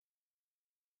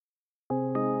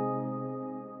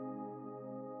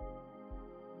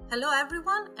Hello,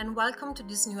 everyone, and welcome to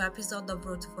this new episode of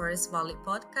Road to Forest Valley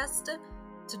podcast.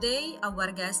 Today,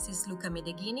 our guest is Luca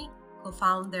Medeghini,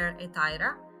 co-founder at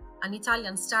Aira, an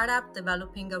Italian startup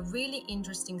developing a really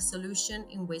interesting solution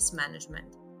in waste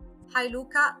management. Hi,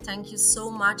 Luca. Thank you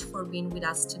so much for being with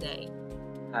us today.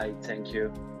 Hi, thank you.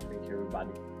 Thank you,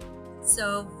 everybody.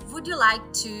 So, would you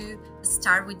like to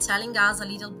start with telling us a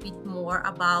little bit more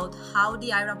about how the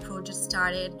Aira project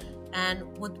started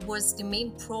and what was the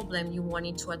main problem you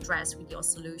wanted to address with your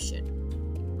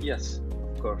solution? Yes,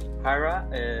 of course.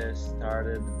 Aira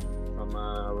started from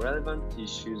relevant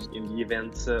issues in the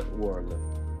events world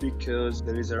because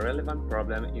there is a relevant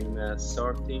problem in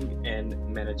sorting and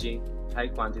managing high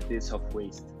quantities of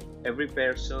waste. Every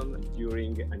person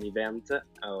during an event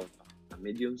of a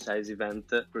medium-sized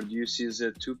event produces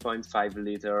 2.5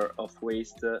 liters of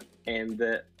waste, and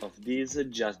of these,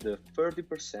 just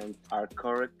 30% are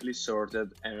correctly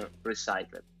sorted and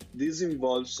recycled. This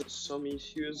involves some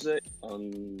issues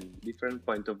on different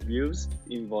point of views.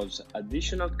 It involves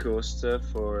additional cost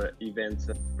for event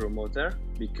promoter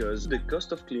because the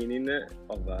cost of cleaning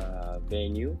of a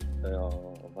venue,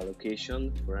 of a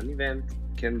location for an event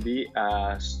can be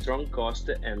a strong cost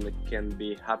and can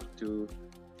be up to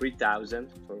 3,000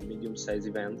 for medium-sized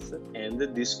events, and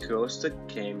this cost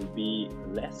can be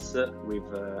less with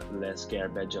less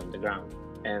garbage on the ground.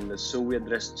 And so we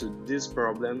addressed to this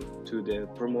problem to the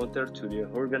promoter, to the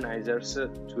organizers,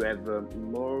 to have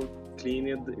more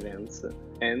cleaned events,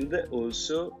 and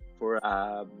also for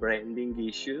a branding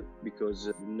issue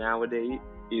because nowadays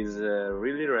is a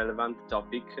really relevant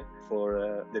topic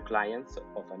for the clients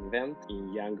of an event,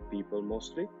 in young people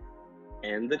mostly.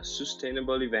 And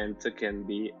sustainable event can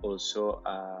be also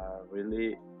a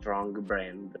really strong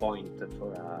brand point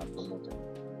for a promoter.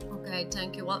 Okay,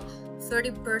 thank you. Well,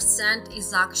 30%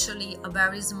 is actually a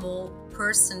very small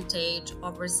percentage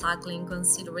of recycling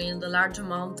considering the large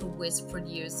amount of waste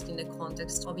produced in the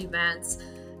context of events.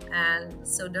 And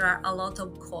so there are a lot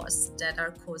of costs that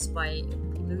are caused by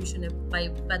pollution and by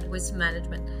bad waste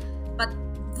management. But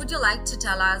would you like to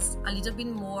tell us a little bit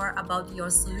more about your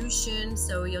solution,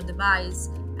 so your device,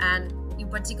 and in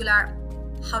particular,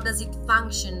 how does it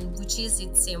function? Which is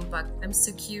its impact? I'm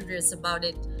so curious about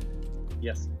it.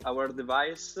 Yes, our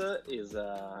device is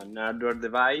an hardware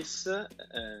device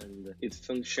and it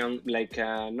functions like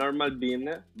a normal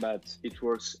bin, but it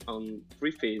works on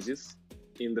 3 phases.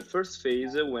 In the first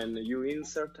phase, when you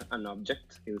insert an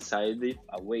object inside it,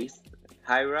 a waste,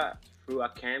 Aira through a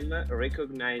cam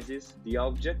recognizes the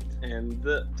object and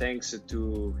thanks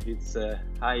to its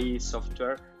AI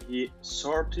software, it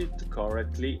sorts it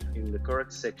correctly in the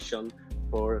correct section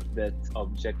for that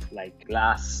object like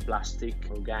glass, plastic,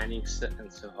 organics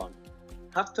and so on.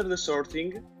 After the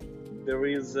sorting, there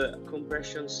is a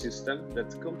compression system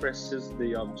that compresses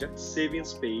the object, saving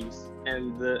space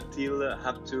and till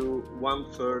up to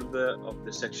 1/3 of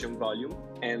the section volume.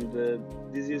 And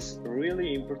this is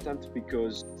really important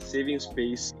because saving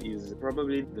space is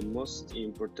probably the most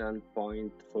important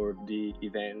point for the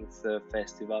events,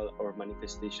 festival or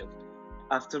manifestation.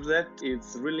 After that,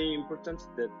 it's really important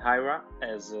that Aira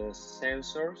has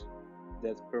sensors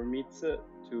that permits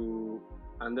to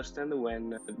understand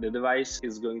when the device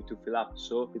is going to fill up,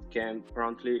 so it can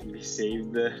promptly be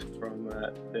saved from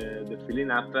the filling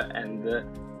up, and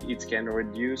it can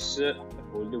reduce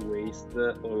all the waste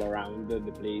all around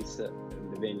the place and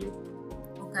the venue.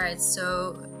 Okay, so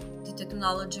the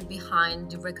technology behind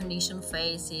the recognition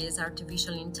phase is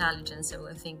artificial intelligence, so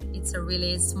I think it's a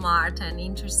really smart and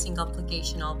interesting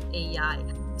application of AI.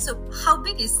 So how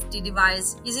big is the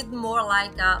device? Is it more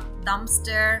like a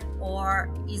dumpster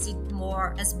or is it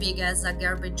more as big as a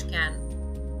garbage can?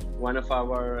 One of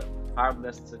our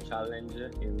hardest challenge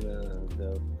in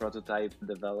the prototype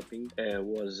developing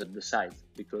was the size,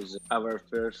 because our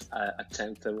first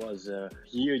attempt was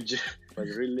huge,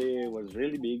 was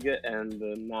really big, and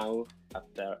now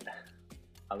after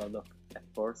a lot of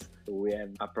efforts we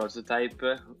have a prototype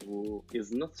who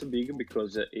is not so big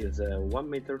because it is 1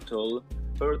 meter tall,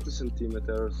 30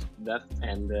 centimeters depth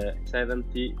and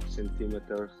 70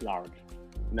 centimeters large.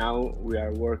 Now we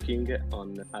are working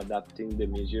on adapting the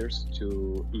measures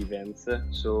to events,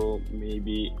 so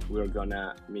maybe we're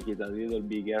gonna make it a little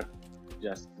bigger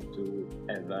just to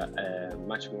have a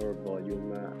much more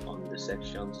volume on the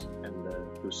sections and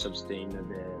to sustain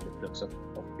the flux of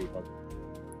people.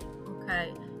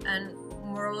 Okay, and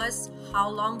more or less how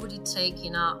long would it take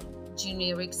in a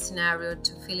generic scenario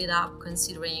to fill it up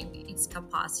considering its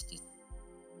capacity?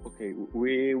 Okay,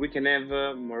 we can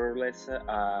have more or less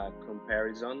a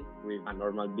comparison with a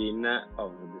normal bin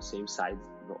of the same size,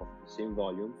 of the same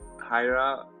volume.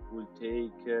 Aira will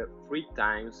take 3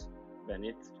 times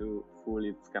Venice to full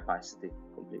its capacity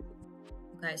completely.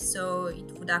 Okay, so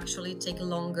it would actually take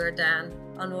longer than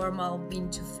a normal bin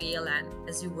to fill, and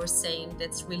as you were saying,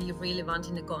 that's really relevant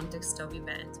in the context of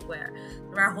events where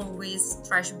there are always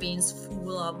trash bins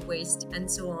full of waste and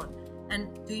so on.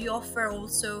 And do you offer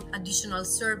also additional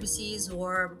services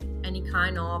or any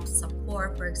kind of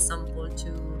support, for example, to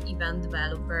event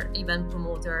developer, event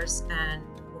promoters and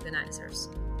organizers?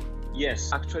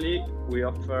 Yes, actually, we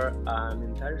offer an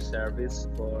entire service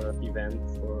for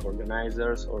events for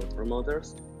organizers or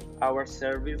promoters. Our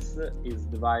service is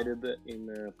divided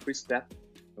in 3 steps.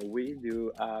 We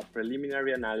do a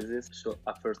preliminary analysis, so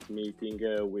a first meeting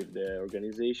with the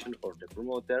organization or the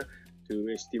promoter to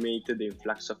estimate the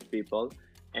influx of people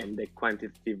and the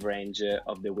quantitative range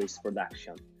of the waste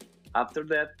production. After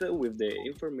that, with the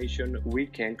information, we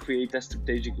can create a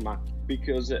strategic map,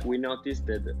 because we noticed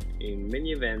that in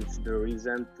many events there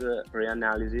isn't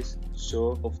pre-analysis,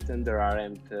 so often there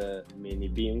aren't many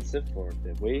bins for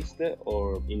the waste,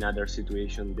 or in other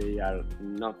situations they are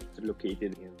not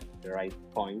located in the right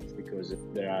points, because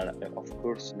there are of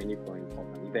course many points of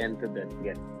an event that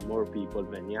get more people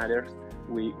than the others.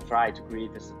 We try to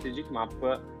create a strategic map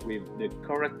with the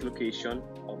correct location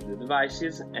of the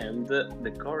devices and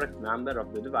the correct number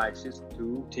of the devices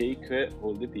to take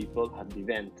all the people at the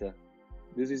event.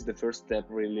 This is the first step,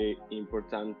 really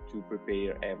important to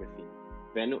prepare everything.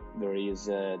 Then there is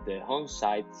the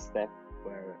on-site step,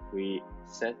 where we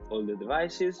set all the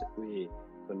devices, we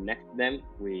connect them,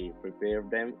 we prepare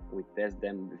them, we test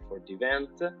them before the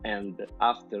event, and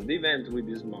after the event we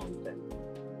dismount them.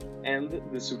 And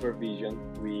the supervision,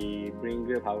 we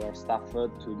bring our staff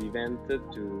to the event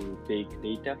to take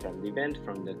data from the event,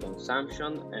 from the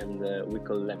consumption, and we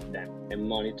collect them and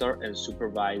monitor and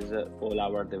supervise all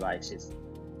our devices.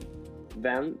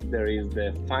 Then there is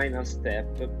the final step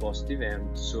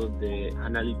post-event, so the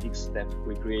analytics step.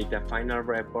 We create a final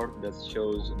report that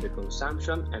shows the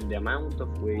consumption and the amount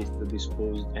of waste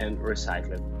disposed and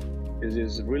recycled. This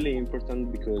is really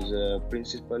important because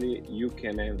principally you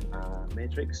can have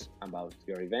metrics about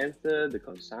your event, the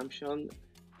consumption,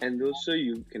 and also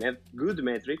you can have good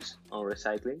metrics on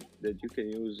recycling that you can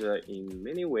use in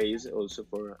many ways, also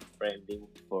for branding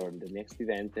for the next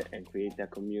event, and create a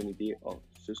community of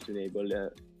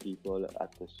sustainable people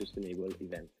at a sustainable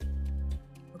event.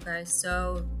 Okay,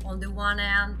 so on the one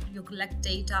hand, you collect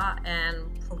data and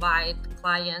provide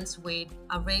clients with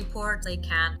a report they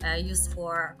can use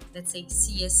for, let's say,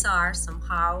 CSR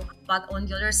somehow. But on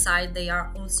the other side, they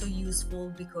are also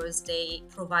useful because they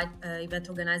provide event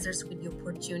organizers with the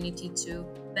opportunity to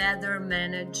better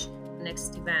manage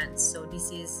next events. So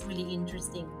this is really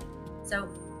interesting. So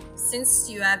since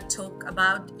you have talked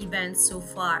about events so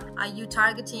far, are you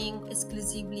targeting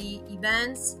exclusively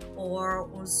events or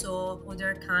also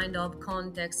other kind of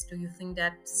contexts? Do you think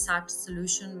that such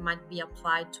solution might be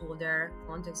applied to other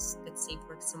contexts, let's say,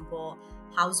 for example,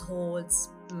 households,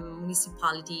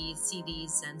 municipalities,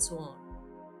 cities, and so on?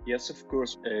 Yes, of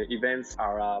course, events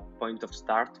are a point of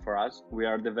start for us. We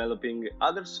are developing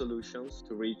other solutions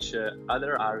to reach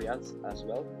other areas as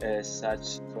well,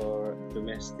 such for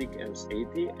domestic and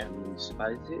city and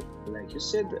municipality, like you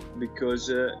said, because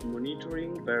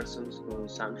monitoring persons'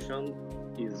 consumption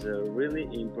is really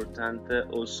important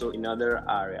also in other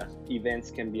areas.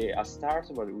 Events can be a start,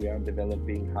 but we are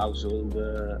developing household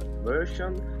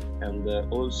version, and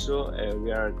also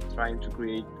we are trying to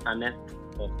create a net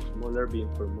of smaller bin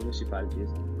for municipalities,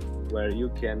 where you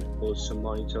can also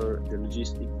monitor the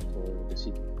logistics for the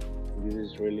city. This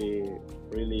is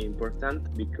really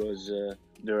important because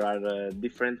there are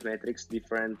different metrics,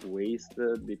 different waste,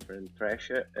 different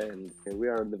trash, and we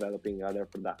are developing other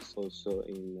products also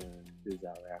in these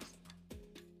areas.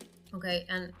 Okay,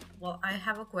 and well, I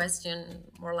have a question,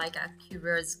 more like a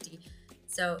curiosity.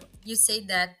 So you say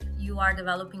that you are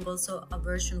developing also a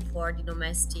version for the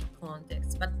domestic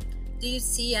context, but do you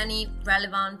see any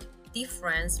relevant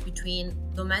difference between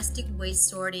domestic waste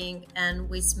sorting and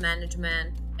waste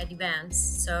management at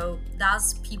events? So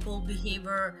does people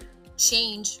behavior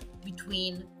change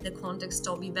between the context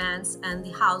of events and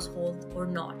the household or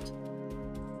not?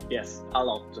 Yes, a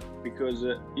lot, because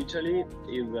Italy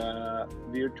is a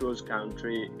virtuous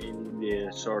country in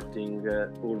the sorting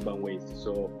urban waste,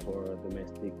 so for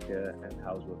domestic and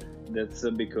household. That's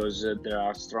because there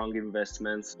are strong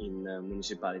investments in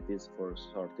municipalities for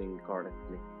sorting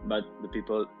correctly. But the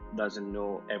people doesn't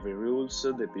know every rules,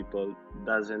 the people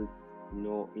doesn't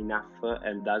know enough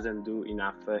and doesn't do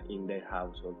enough in their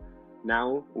household.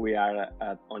 Now we are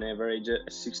at, on average,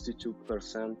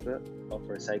 62% of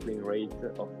recycling rate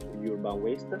of urban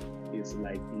waste. Is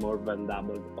like more than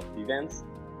double of events,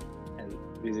 and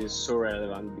this is so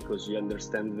relevant because you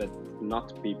understand that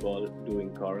not people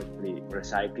doing correctly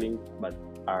recycling, but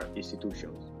are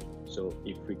institutions. So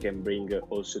if we can bring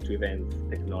also to events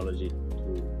technology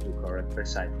to do correct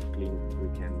recycling, we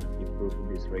can improve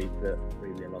this rate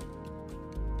really a lot.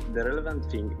 The relevant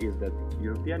thing is that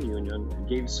European Union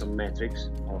gave some metrics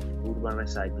of urban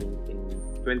recycling in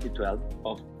 2012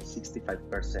 of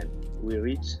 65%. We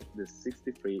reached the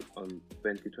 63 on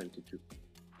 2022.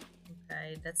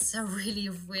 Okay, that's a really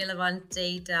relevant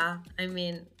data. I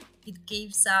mean, it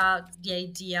gives out the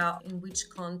idea in which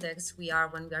context we are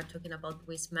when we are talking about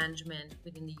waste management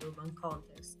within the urban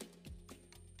context.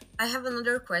 I have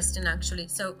another question actually.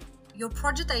 So your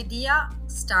project idea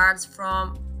starts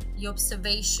from the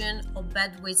observation of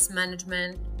bad waste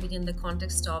management within the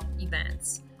context of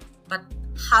events. But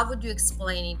how would you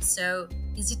explain it? So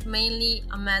is it mainly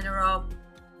a matter of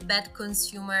bad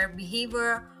consumer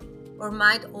behavior, or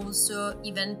might also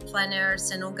event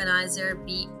planners and organizers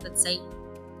be, let's say,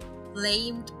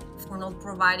 blamed for not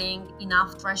providing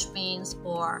enough trash bins,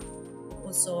 or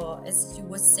also, as you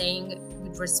were saying,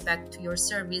 with respect to your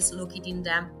service, locating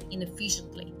them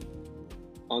inefficiently?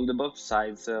 On the both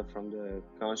sides, from the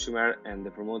consumer and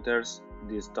the promoters,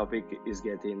 this topic is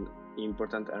getting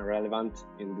important and relevant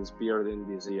in this period, in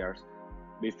these years.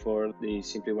 Before, they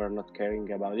simply were not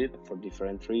caring about it for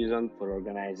different reasons. For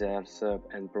organizers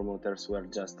and promoters were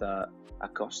just a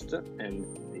cost, and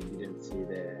they didn't see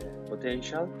the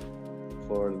potential.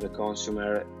 For the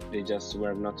consumer, they just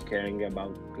were not caring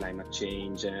about climate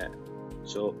change.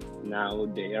 So now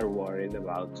they are worried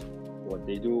about what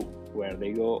they do, where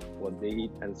they go, what they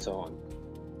eat, and so on.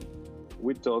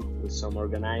 We talked with some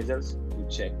organizers to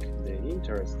check the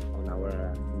interest on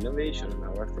our innovation, on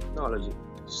our technology.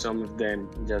 Some of them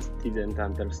just didn't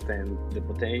understand the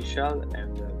potential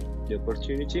and the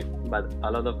opportunity, but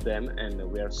a lot of them, and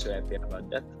we are so happy about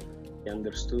that, they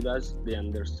understood us, they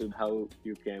understood how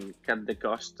you can cut the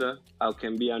cost, how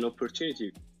can be an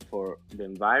opportunity for the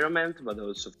environment, but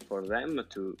also for them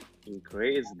to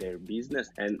increase their business,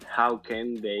 and how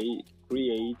can they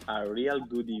create a real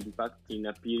good impact in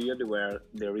a period where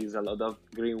there is a lot of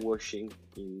greenwashing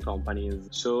in companies.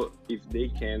 So if they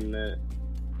can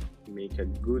make a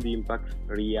good impact,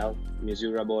 real,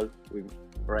 measurable, with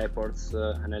reports,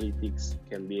 analytics,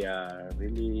 can be a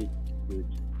really good.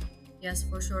 Yes,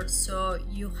 for sure. So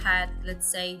you had, let's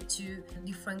say, two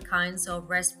different kinds of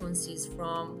responses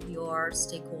from your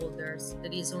stakeholders.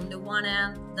 That is, on the one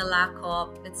hand, the lack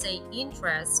of, let's say,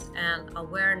 interest and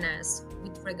awareness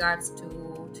with regards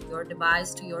to your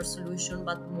device, to your solution,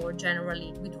 but more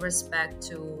generally with respect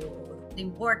to the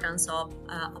importance of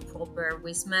a proper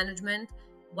waste management.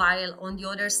 While on the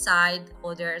other side,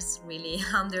 others really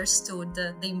understood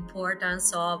the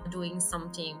importance of doing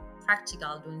something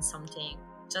practical, doing something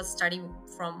just starting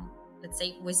from, let's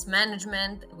say, waste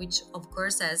management, which of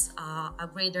course has a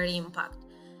greater impact.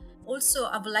 Also,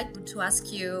 I would like to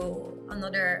ask you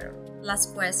another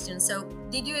last question. So,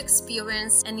 did you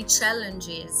experience any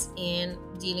challenges in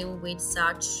dealing with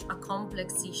such a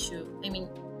complex issue? I mean,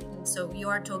 so you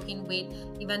are talking with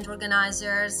event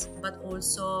organizers, but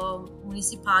also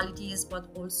municipalities, but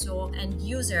also end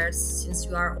users, since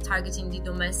you are targeting the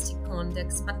domestic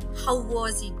context. But how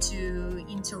was it to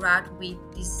interact with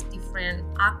these different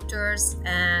actors,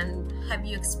 and have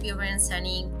you experienced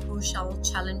any crucial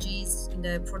challenges in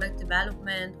the product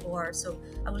development? Or so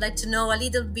I would like to know a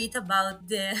little bit about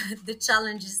the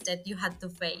challenges that you had to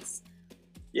face.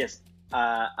 Yes.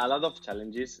 A lot of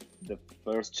challenges. The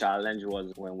first challenge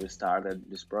was when we started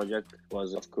this project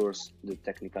was, of course, the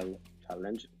technical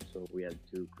challenge. So we had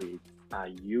to create a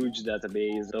huge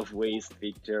database of waste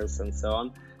pictures and so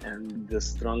on. And the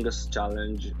strongest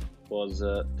challenge was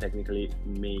technically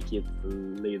make it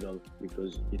little,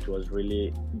 because it was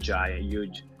really giant,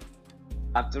 huge.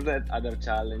 After that, other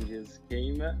challenges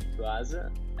came to us,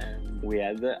 and we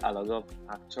had a lot of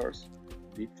actors,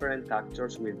 different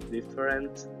actors with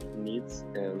different needs,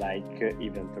 like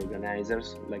event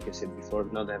organizers. Like I said before,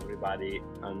 not everybody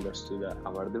understood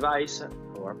our device,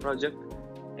 our project,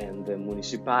 and the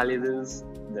municipalities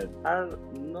that are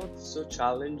not so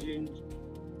challenging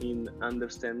in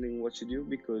understanding what you do,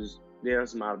 because they are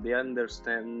smart, they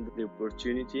understand the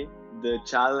opportunity. The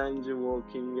challenge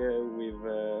working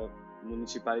with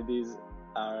municipalities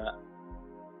are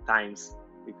times,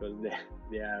 because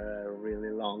they are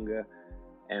really long,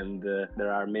 and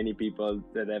there are many people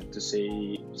that have to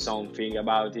say something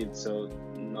about it, so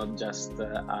not just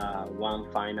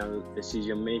one final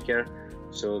decision maker.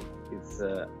 So it's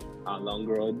a long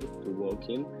road to walk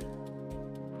in.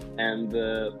 And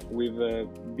with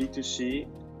B2C,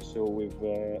 So with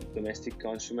domestic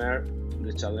consumer,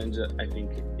 the challenge I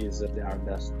think is the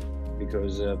hardest,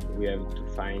 because we have to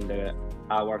find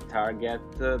our target.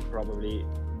 Probably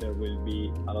there will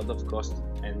be a lot of cost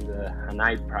and a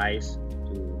high price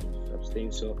to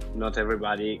sustain, so not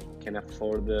everybody can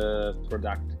afford the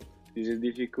product. This is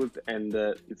difficult, and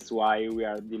it's why we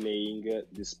are delaying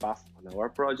this path on our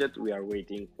project. We are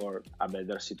waiting for a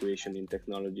better situation in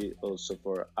technology, also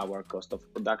for our cost of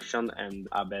production and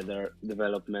a better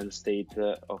development state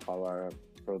of our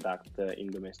product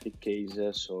in domestic case.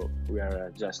 So we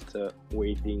are just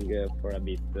waiting for a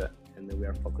bit, and we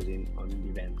are focusing on the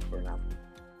event for now.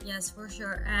 Yes, for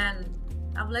sure. And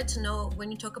I would like to know,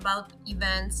 when you talk about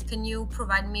events, can you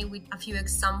provide me with a few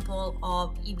examples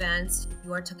of events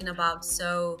you are talking about?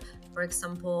 So, for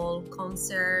example,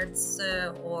 concerts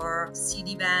or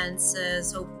city events.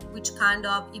 So, which kind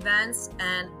of events?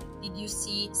 And did you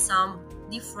see some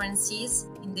differences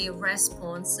in the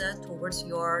response towards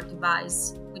your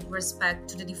device with respect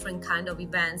to the different kind of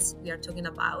events we are talking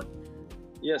about?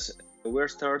 Yes. We're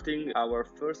starting our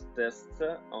first tests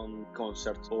on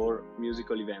concerts or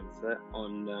musical events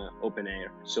on open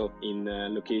air, so in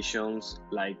locations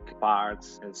like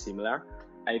parks and similar.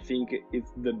 I think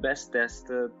it's the best test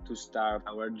to start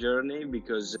our journey,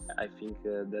 because I think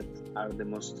that are the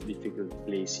most difficult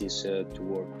places to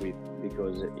work with,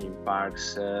 because in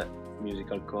parks,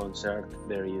 musical concert,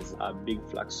 there is a big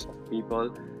flux of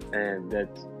people and that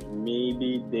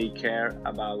maybe they care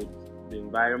about the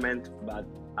environment, but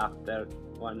after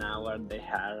 1 hour they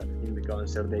are in the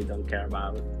concert, they don't care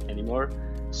about it anymore.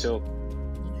 So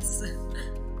yes,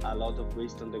 a lot of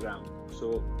waste on the ground.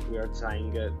 So we are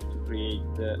trying to create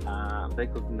a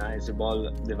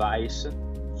recognizable device,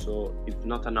 so it's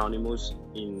not anonymous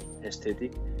in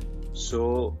aesthetic.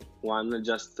 So one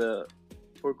just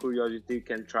for curiosity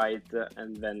can try it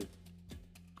and then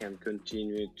can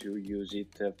continue to use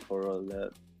it for all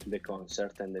the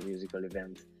concert and the musical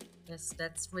event. Yes,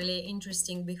 that's really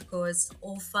interesting, because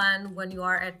often when you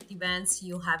are at events,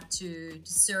 you have to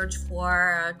search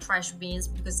for trash bins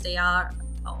because they are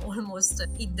almost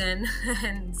hidden,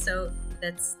 and so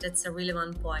that's a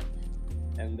relevant point.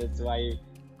 And that's why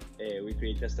we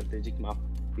create a strategic map,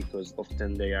 because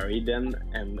often they are hidden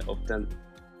and often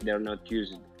they are not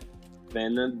used.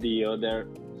 Then the other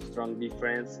strong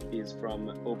difference is from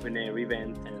open air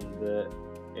event and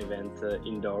event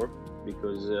indoor,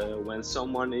 because when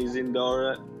someone is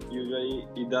indoor, usually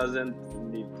he doesn't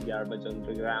leave garbage on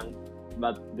the ground,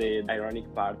 but the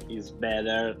ironic part is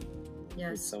better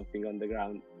with something on the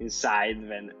ground inside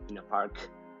than in a park.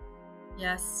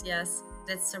 Yes,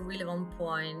 that's a relevant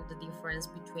point, the difference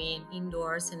between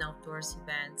indoors and outdoors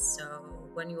events. So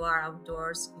when you are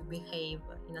outdoors, you behave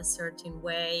in a certain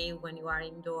way. When you are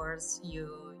indoors,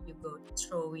 you go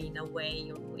throwing away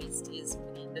your waste is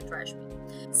in the trash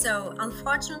bin. So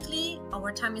unfortunately,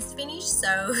 our time is finished.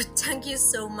 So thank you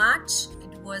so much.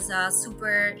 It was a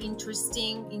super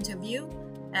interesting interview,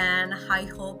 and I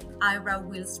hope Aira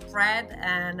will spread,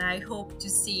 and I hope to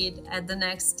see it at the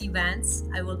next events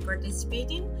I will participate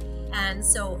in. And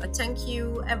so thank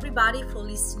you everybody for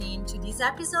listening to this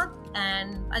episode,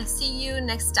 and I'll see you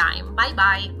next time. Bye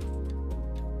bye.